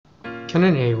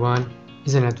Canon A-1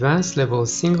 is an advanced level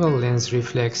single lens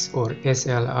reflex or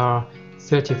SLR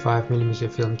 35mm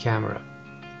film camera.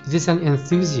 It is an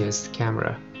enthusiast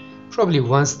camera, probably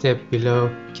one step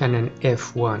below Canon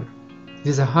F1. It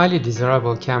is a highly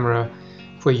desirable camera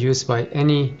for use by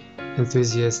any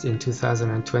enthusiast in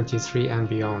 2023 and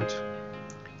beyond.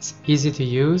 It's easy to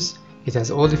use, it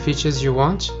has all the features you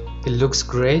want, it looks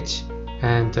great,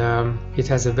 and it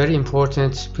has a very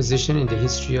important position in the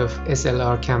history of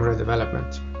SLR camera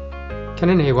development.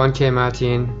 Canon A-1 came out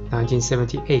in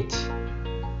 1978.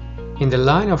 In the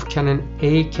line of Canon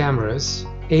A cameras,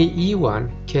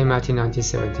 AE-1 came out in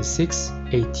 1976,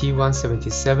 AT-1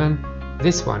 77,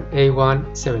 this one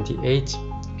A-1 78,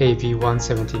 AV-1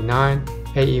 79,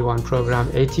 AE-1 program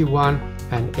 81,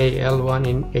 and AL-1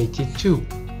 in 82.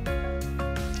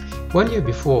 1 year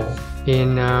before,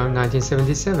 in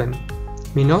 1977,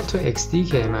 Minolta XD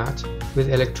came out with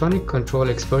electronic control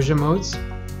exposure modes,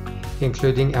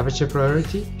 including Aperture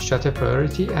Priority, Shutter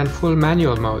Priority, and full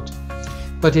manual mode.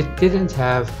 But it didn't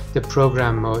have the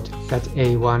program mode that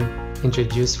A1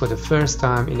 introduced for the first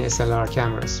time in SLR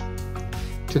cameras.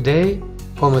 Today,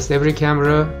 almost every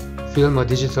camera, film or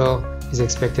digital, is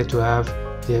expected to have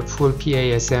the full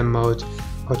PASM mode,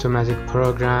 automatic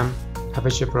program,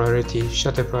 Aperture Priority,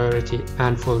 Shutter Priority,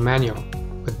 and full manual.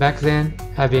 But back then,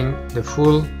 having the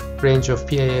full range of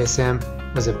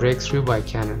PASM was a breakthrough by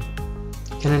Canon.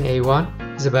 Canon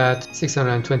A1 is about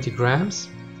 620 grams,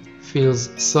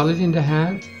 feels solid in the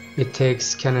hand. It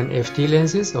takes Canon FD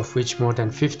lenses, of which more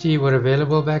than 50 were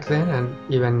available back then,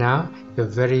 and even now they're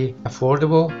very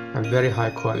affordable and very high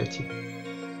quality.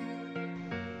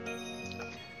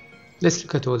 Let's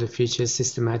look at all the features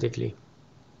systematically.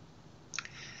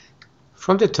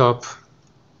 From the top,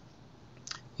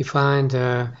 you find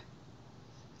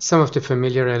some of the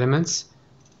familiar elements.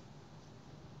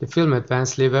 The film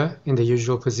advance lever in the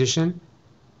usual position,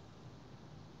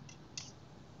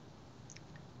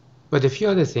 but a few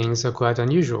other things are quite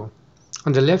unusual.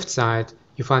 On the left side,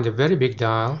 you find a very big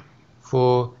dial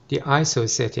for the ISO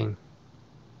setting.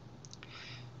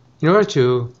 In order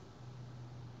to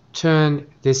turn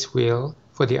this wheel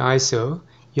for the ISO,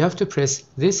 you have to press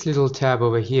this little tab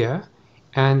over here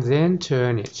and then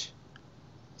turn it.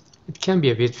 It can be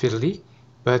a bit fiddly,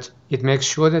 but it makes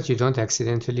sure that you don't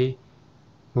accidentally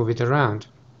move it around.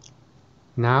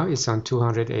 Now it's on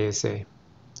 200 ASA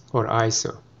or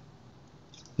ISO.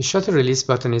 The shutter release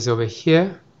button is over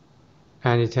here,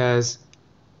 and it has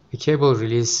a cable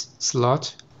release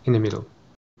slot in the middle.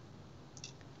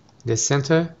 The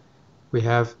center, we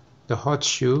have the hot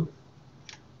shoe,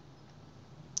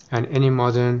 and any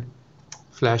modern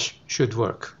flash should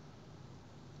work.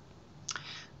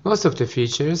 Most of the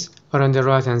features are on the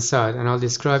right hand side, and I'll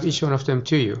describe each one of them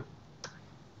to you.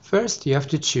 First, you have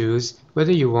to choose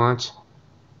whether you want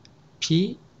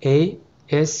P, A,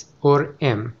 S, or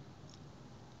M.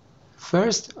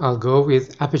 First, I'll go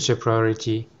with Aperture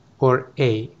Priority, or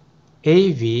A.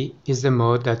 AV is the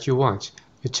mode that you want.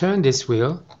 You turn this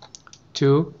wheel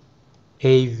to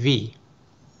AV.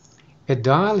 A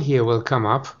dial here will come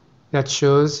up that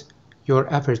shows your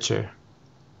aperture.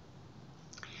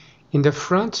 In the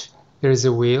front, there is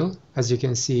a wheel, as you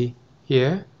can see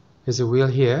here. There's a wheel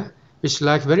here, which,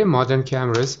 like very modern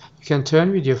cameras, you can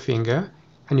turn with your finger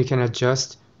and you can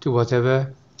adjust to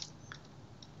whatever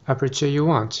aperture you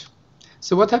want.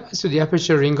 So what happens to the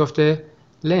aperture ring of the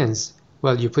lens?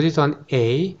 Well, you put it on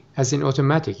A, as in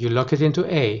automatic. You lock it into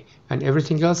A, and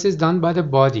everything else is done by the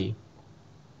body.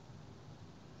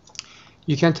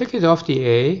 You can take it off the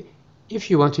A if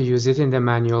you want to use it in the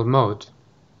manual mode.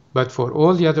 But for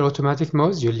all the other automatic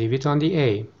modes, you leave it on the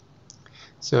A.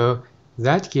 So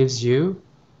that gives you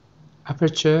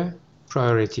Aperture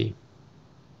Priority.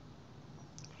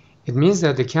 It means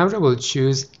that the camera will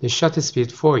choose the shutter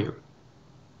speed for you.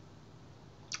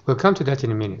 We'll come to that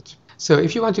in a minute. So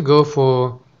if you want to go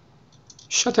for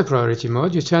Shutter Priority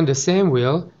mode, you turn the same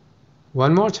wheel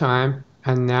one more time,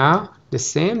 and now the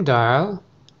same dial,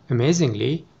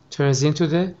 amazingly, turns into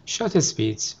the shutter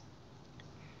speeds,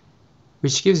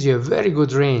 which gives you a very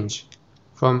good range.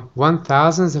 From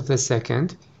 1/1000th of a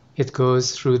second, it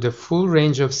goes through the full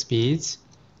range of speeds,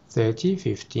 30,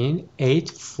 15, 8,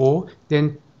 4,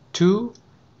 then 2,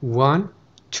 1,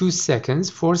 2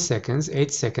 seconds, 4 seconds,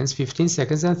 8 seconds, 15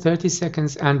 seconds, and 30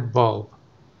 seconds, and bulb.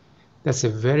 That's a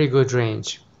very good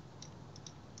range.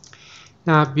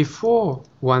 Now, before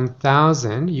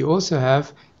 1000, you also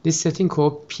have this setting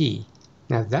called P.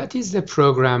 Now, that is the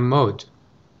program mode.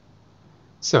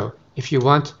 So, if you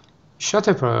want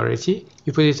Shutter Priority,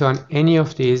 you put it on any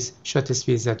of these shutter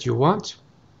speeds that you want.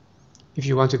 If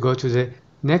you want to go to the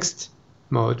next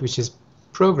mode, which is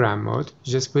program mode,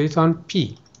 you just put it on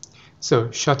P. So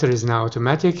shutter is now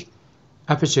automatic,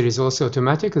 aperture is also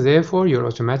automatic, therefore you're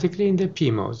automatically in the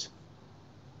P mode.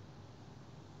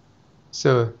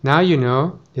 So now you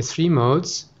know the three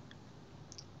modes,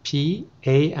 P,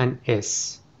 A, and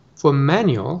S. For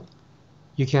manual,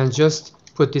 you can just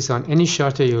put this on any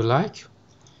shutter you like,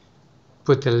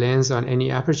 put the lens on any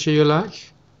aperture you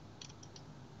like,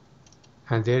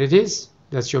 and there it is.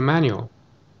 That's your manual.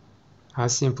 How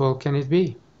simple can it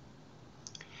be?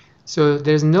 So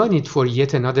there's no need for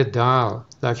yet another dial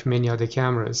like many other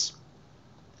cameras.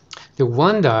 The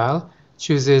one dial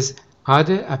chooses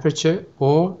either aperture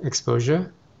or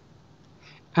exposure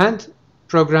and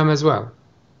program as well.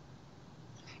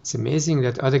 It's amazing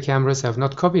that other cameras have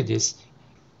not copied this.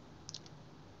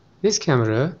 This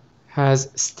camera has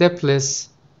stepless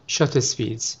shutter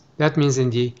speeds. That means in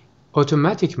the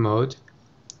automatic mode,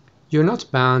 you're not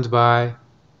bound by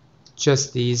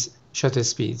just these shutter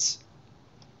speeds.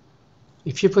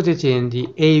 If you put it in the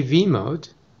AV mode,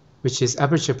 which is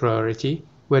aperture priority,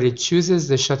 where it chooses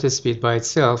the shutter speed by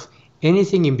itself,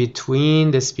 anything in between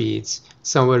the speeds,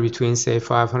 somewhere between say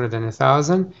 500 and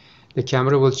 1000, the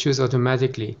camera will choose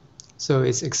automatically. So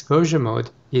its exposure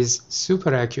mode is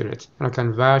super accurate, and I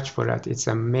can vouch for that. It's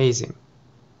amazing.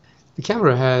 The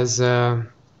camera has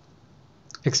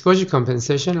exposure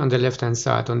compensation on the left hand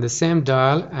side on the same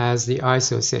dial as the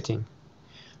ISO setting.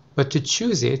 But to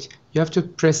choose it, you have to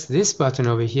press this button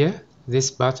over here,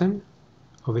 this button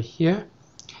over here,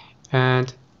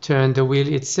 and turn the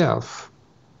wheel itself.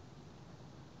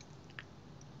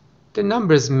 The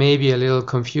numbers may be a little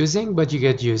confusing, but you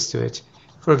get used to it.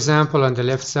 For example, on the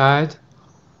left side,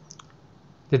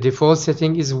 the default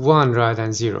setting is 1 rather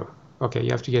than 0. Okay,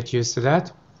 you have to get used to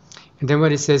that. And then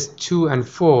when it says 2 and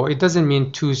 4, it doesn't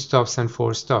mean 2 stops and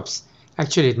 4 stops.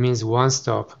 Actually, it means 1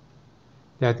 stop.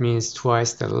 That means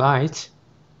twice the light,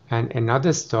 and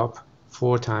another stop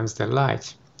 4 times the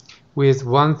light, with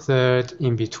 1/3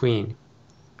 in between.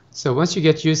 So once you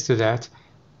get used to that,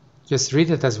 just read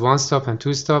it as 1 stop and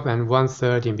 2 stop and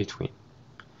 1/3 in between.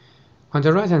 On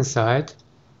the right hand side,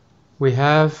 we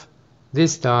have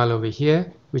this dial over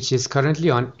here, which is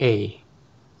currently on A.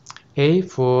 A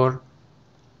for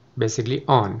basically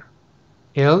on.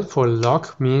 L for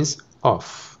lock means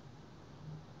off.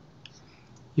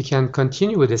 You can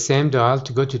continue with the same dial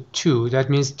to go to 2, that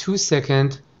means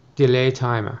 2-second delay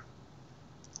timer,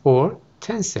 or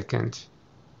 10-second.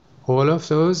 All of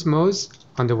those modes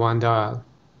on the one dial.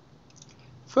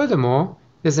 Furthermore,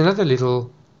 there's another little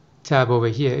tab over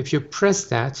here. If you press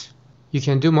that, you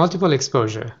can do multiple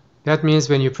exposure. That means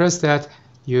when you press that,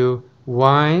 you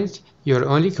wind, you're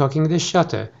only cocking the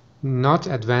shutter, not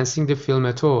advancing the film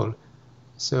at all.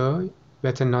 So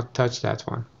better not touch that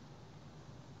one.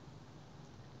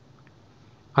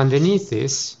 Underneath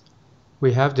this,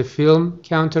 we have the film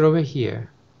counter over here.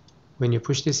 When you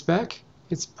push this back,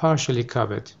 it's partially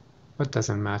covered, but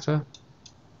doesn't matter.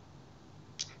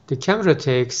 The camera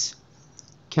takes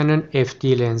Canon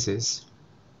FD lenses.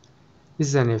 This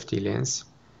is an FD lens.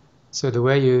 So the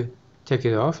way you take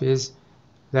it off is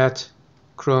that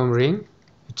chrome ring,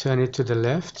 you turn it to the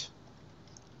left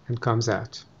and comes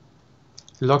out.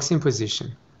 It locks in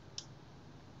position.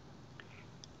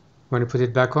 When you put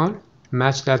it back on,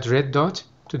 match that red dot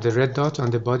to the red dot on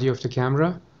the body of the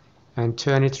camera and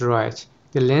turn it right.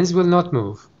 The lens will not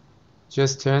move.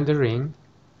 Just turn the ring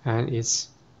and it's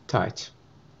tight.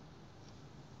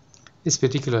 This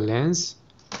particular lens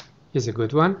is a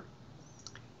good one.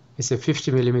 It's a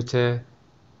 50mm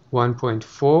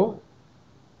 1.4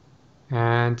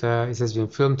 and it has been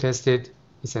film tested.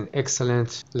 It's an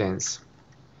excellent lens.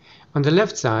 On the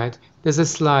left side, there's a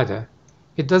slider.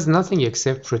 It does nothing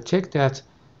except protect that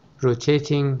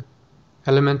rotating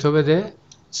element over there.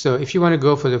 So if you want to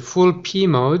go for the full P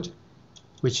mode,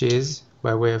 which is,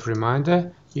 by way of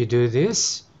reminder, you do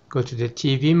this, go to the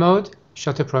TV mode,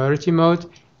 shutter priority mode,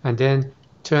 and then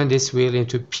turn this wheel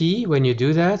into P when you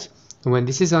do that. And when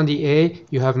this is on the A,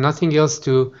 you have nothing else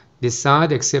to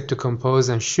decide except to compose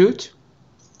and shoot.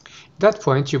 At that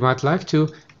point, you might like to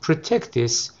protect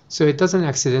this so it doesn't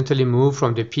accidentally move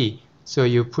from the P. So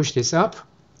you push this up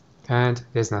and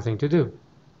there's nothing to do.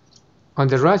 On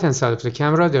the right hand side of the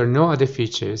camera, there are no other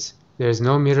features. There is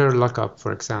no mirror lockup,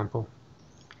 for example.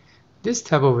 This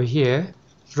tab over here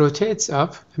rotates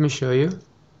up. Let me show you.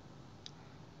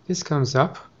 This comes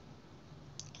up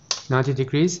 90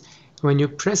 degrees. When you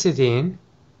press it in,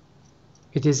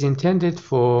 it is intended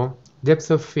for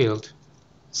depth of field.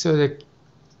 So the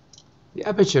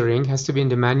aperture ring has to be in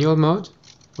the manual mode,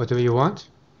 whatever you want,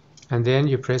 and then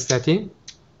you press that in.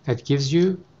 That gives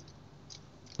you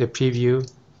the preview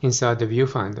inside the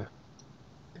viewfinder.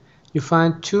 you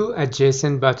find two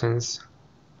adjacent buttons.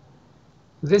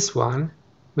 This one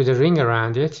with a ring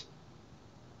around it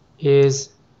is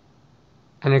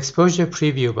an exposure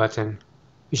preview button,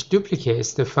 which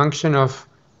duplicates the function of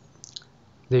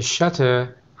the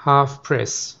shutter half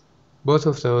press. Both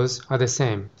of those are the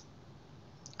same.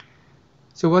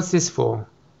 So what's this for?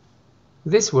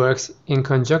 This works in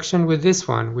conjunction with this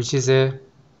one, which is a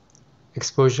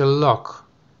exposure lock.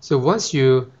 So once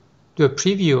you do a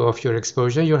preview of your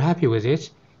exposure, you're happy with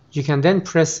it, you can then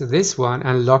press this one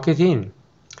and lock it in.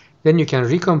 Then you can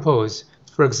recompose.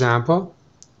 For example,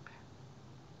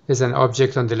 there's an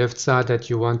object on the left side that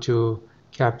you want to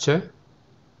capture,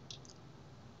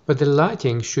 but the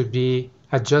lighting should be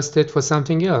adjusted for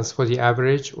something else, for the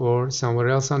average or somewhere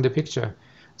else on the picture.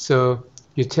 So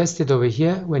you test it over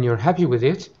here. When you're happy with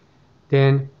it,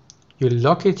 then you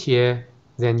lock it here,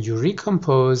 then you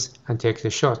recompose and take the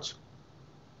shot.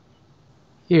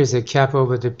 Here's a cap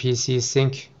over the PC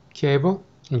sync cable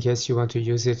in case you want to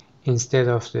use it instead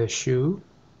of the shoe.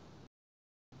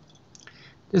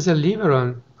 There's a lever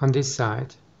on this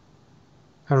side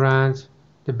around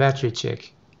the battery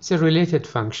check. It's a related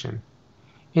function.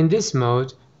 In this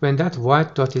mode, when that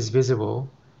white dot is visible,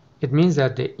 it means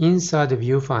that the inside the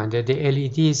viewfinder, the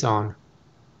LED is on.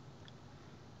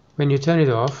 When you turn it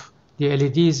off, the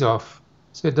LED is off,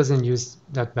 so it doesn't use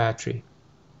that battery.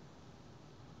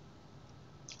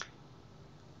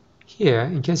 Here,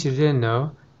 in case you didn't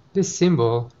know, this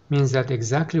symbol means that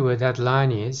exactly where that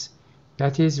line is,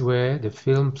 that is where the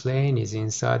film plane is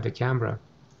inside the camera.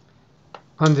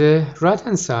 On the right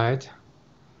hand side,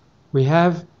 we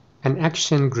have an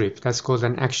action grip. That's called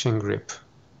an action grip.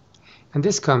 And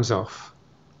this comes off.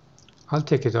 I'll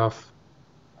take it off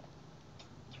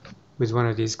with one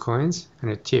of these coins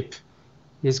and a tip.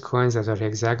 These coins that are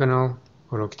hexagonal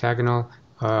or octagonal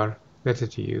are better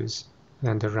to use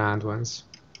than the round ones.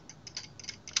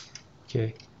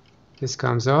 Okay, this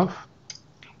comes off,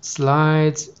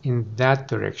 slides in that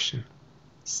direction,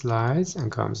 slides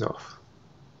and comes off.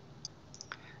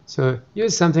 So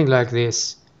use something like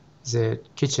this, the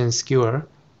kitchen skewer,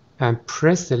 and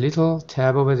press the little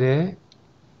tab over there,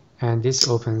 and this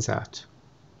opens out.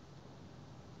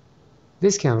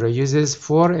 This camera uses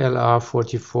 4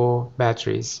 LR44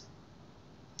 batteries.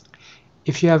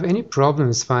 If you have any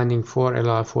problems finding 4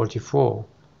 LR44,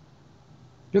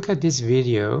 look at this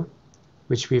video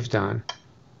which we've done.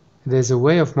 There's a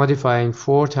way of modifying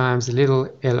 4 times little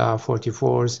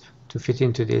LR44s to fit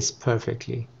into this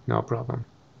perfectly, no problem.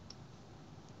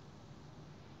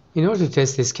 In order to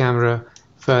test this camera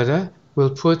further,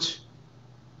 we'll put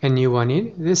a new one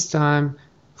in, this time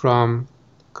from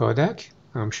Kodak.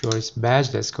 I'm sure it's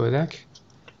badged as Kodak.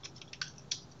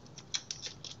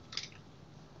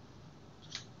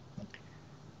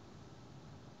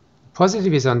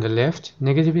 Positive is on the left,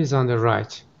 negative is on the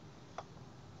right.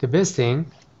 The best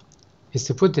thing is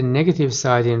to put the negative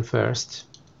side in first,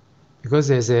 because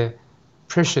there's a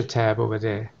pressure tab over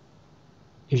there.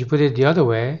 If you put it the other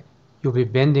way, you'll be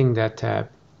bending that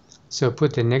tab. So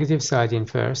put the negative side in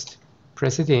first,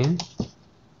 press it in,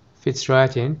 fits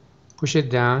right in, push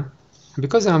it down. And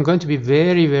because I'm going to be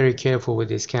very, very careful with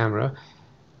this camera,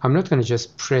 I'm not going to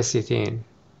just press it in.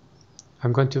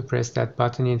 I'm going to press that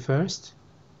button in first,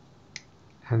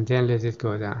 and then let it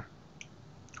go down.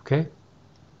 Okay?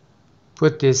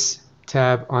 Put this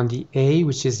tab on the A,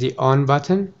 which is the on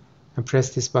button, and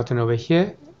press this button over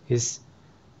here. It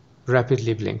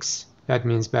rapidly blinks. That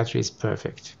means battery is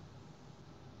perfect.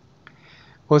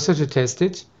 Also, to test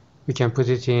it, we can put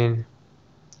it in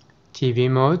TV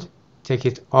mode, take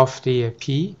it off the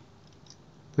P,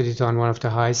 put it on one of the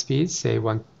high speeds, say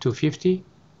 250,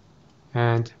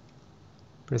 and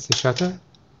press the shutter.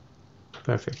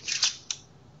 Perfect.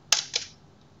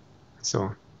 So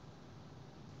on.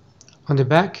 On the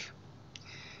back,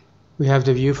 we have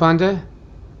the viewfinder,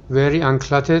 very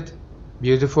uncluttered,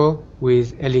 beautiful,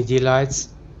 with LED lights,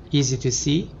 easy to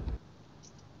see.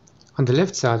 On the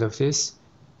left side of this,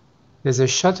 there's a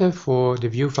shutter for the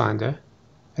viewfinder,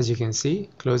 as you can see,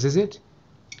 closes it,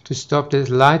 to stop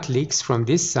the light leaks from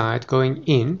this side going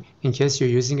in case you're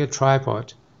using a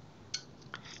tripod.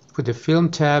 Put the film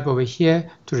tab over here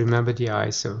to remember the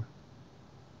ISO.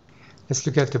 Let's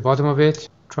look at the bottom of it.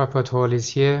 Tripod hole is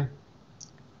here.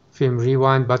 Film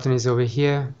rewind button is over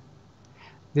here.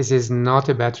 This is not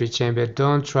a battery chamber.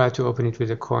 Don't try to open it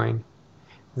with a coin.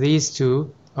 These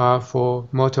two are for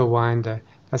motor winder.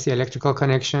 That's the electrical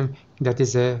connection. That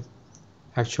is a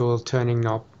actual turning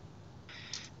knob.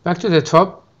 Back to the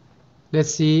top.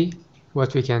 Let's see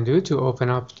what we can do to open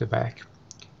up the back.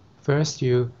 First,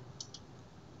 you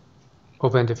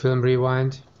open the film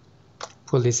rewind,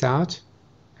 pull this out,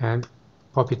 and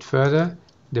pop it further,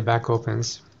 the back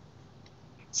opens.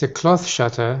 It's a cloth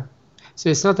shutter, so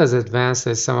it's not as advanced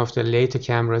as some of the later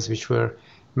cameras which were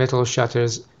metal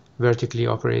shutters vertically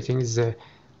operating. It's a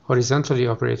horizontally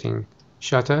operating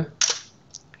shutter,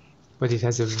 but it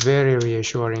has a very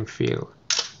reassuring feel.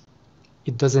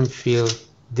 It doesn't feel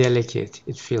delicate,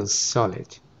 it feels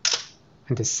solid,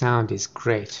 and the sound is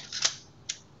great.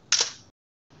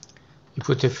 You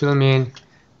put the film in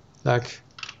like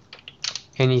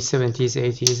any 70s,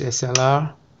 80s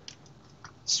SLR,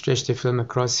 stretch the film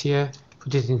across here,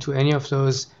 put it into any of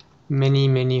those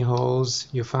many holes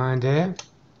you find there.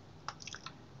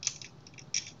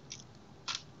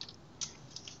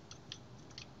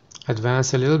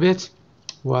 Advance a little bit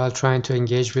while trying to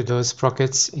engage with those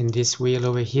sprockets in this wheel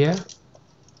over here.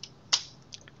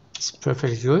 It's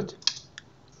perfectly good.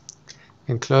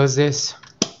 And close this,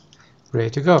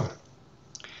 ready to go.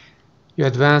 You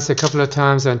advance a couple of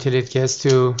times until it gets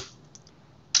to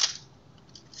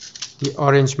the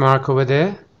orange mark over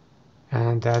there,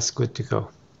 and that's good to go.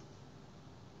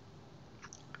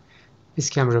 This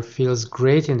camera feels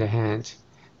great in the hand.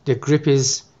 The grip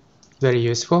is very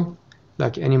useful.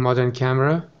 Like any modern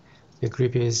camera, the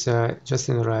grip is just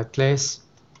in the right place.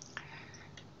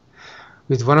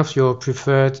 With one of your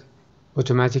preferred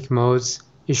automatic modes,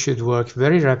 it should work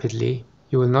very rapidly.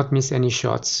 You will not miss any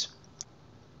shots.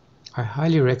 I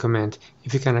highly recommend,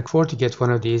 if you can afford to get one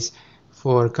of these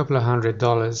for a couple of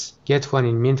 $100, get one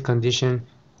in mint condition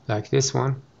like this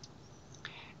one.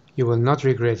 You will not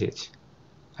regret it.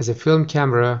 As a film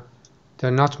camera, there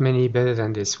are not many better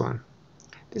than this one.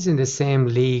 This is in the same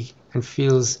league and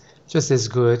feels just as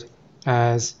good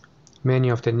as many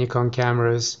of the Nikon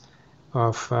cameras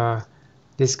of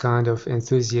this kind of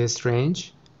enthusiast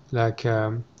range, like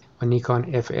a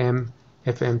Nikon FM,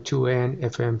 FM2N,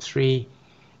 FM3,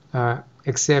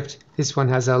 except this one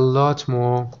has a lot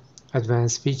more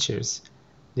advanced features,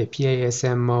 the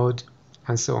PASM mode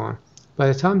and so on. By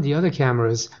the time the other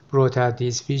cameras brought out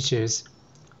these features,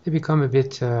 they become a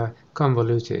bit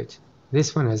convoluted.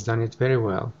 This one has done it very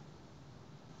well.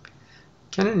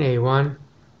 Canon A1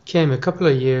 came a couple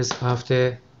of years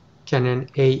after Canon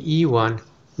AE1,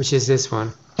 which is this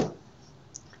one.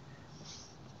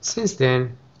 Since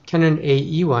then, Canon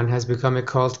AE1 has become a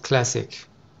cult classic,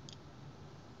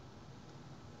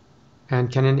 and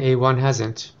Canon A1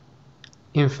 hasn't.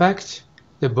 In fact,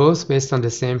 they're both based on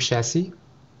the same chassis.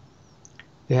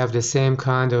 They have the same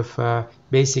kind of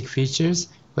basic features,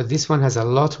 but this one has a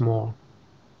lot more.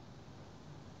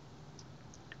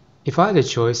 If I had a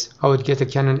choice, I would get a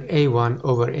Canon A1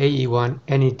 over AE1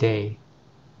 any day,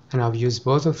 and I've used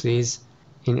both of these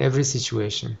in every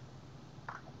situation.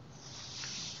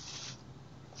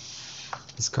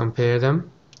 Let's compare them,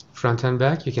 front and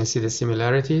back. You can see the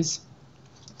similarities.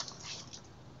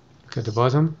 Look at the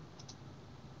bottom,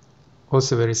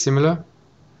 also very similar.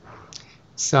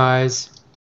 Size,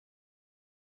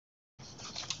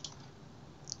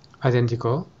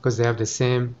 identical because they have the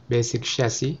same basic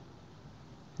chassis,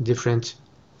 different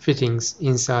fittings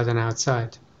inside and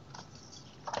outside.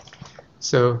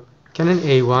 So Canon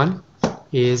A1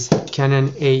 is Canon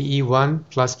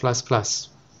AE1+++.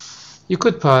 You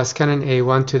could pass Canon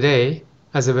A1 today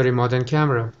as a very modern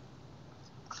camera.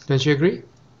 Don't you agree?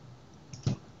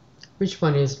 Which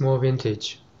one is more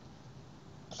vintage?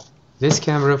 This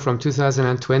camera from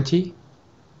 2020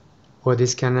 or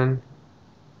this Canon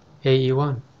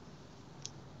AE1?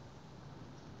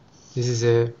 This is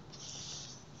a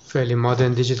fairly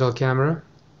modern digital camera.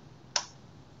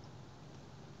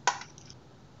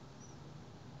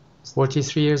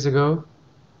 43 years ago,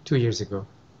 2 years ago.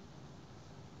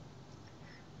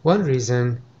 One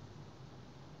reason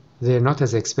they're not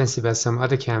as expensive as some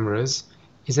other cameras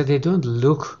is that they don't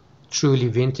look truly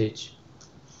vintage.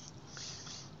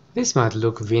 This might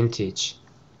look vintage.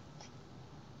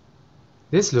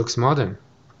 This looks modern.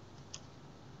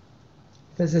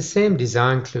 It has the same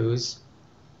design clues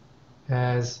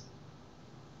as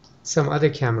some other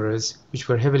cameras which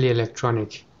were heavily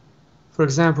electronic. For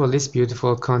example, this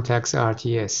beautiful Contax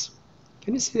RTS.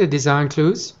 Can you see the design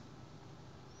clues?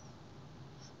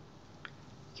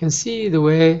 You can see the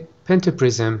way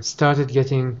pentaprism started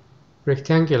getting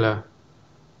rectangular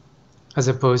as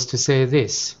opposed to, say,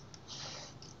 this.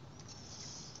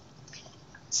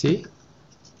 See?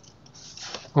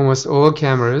 Almost all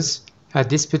cameras had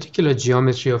this particular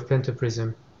geometry of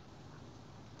pentaprism.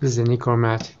 This is a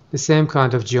Nicormat, the same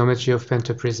kind of geometry of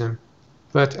pentaprism.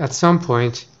 But at some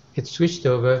point, it switched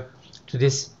over to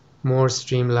this more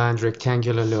streamlined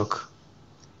rectangular look,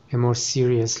 a more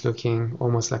serious looking,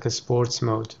 almost like a sports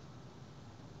mode.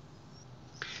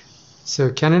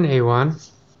 So Canon A1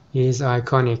 is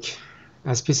iconic.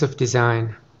 as piece of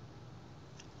design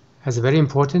as very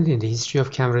important in the history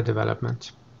of camera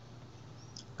development.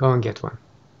 Go and get one.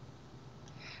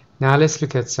 Now let's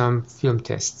look at some film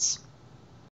tests.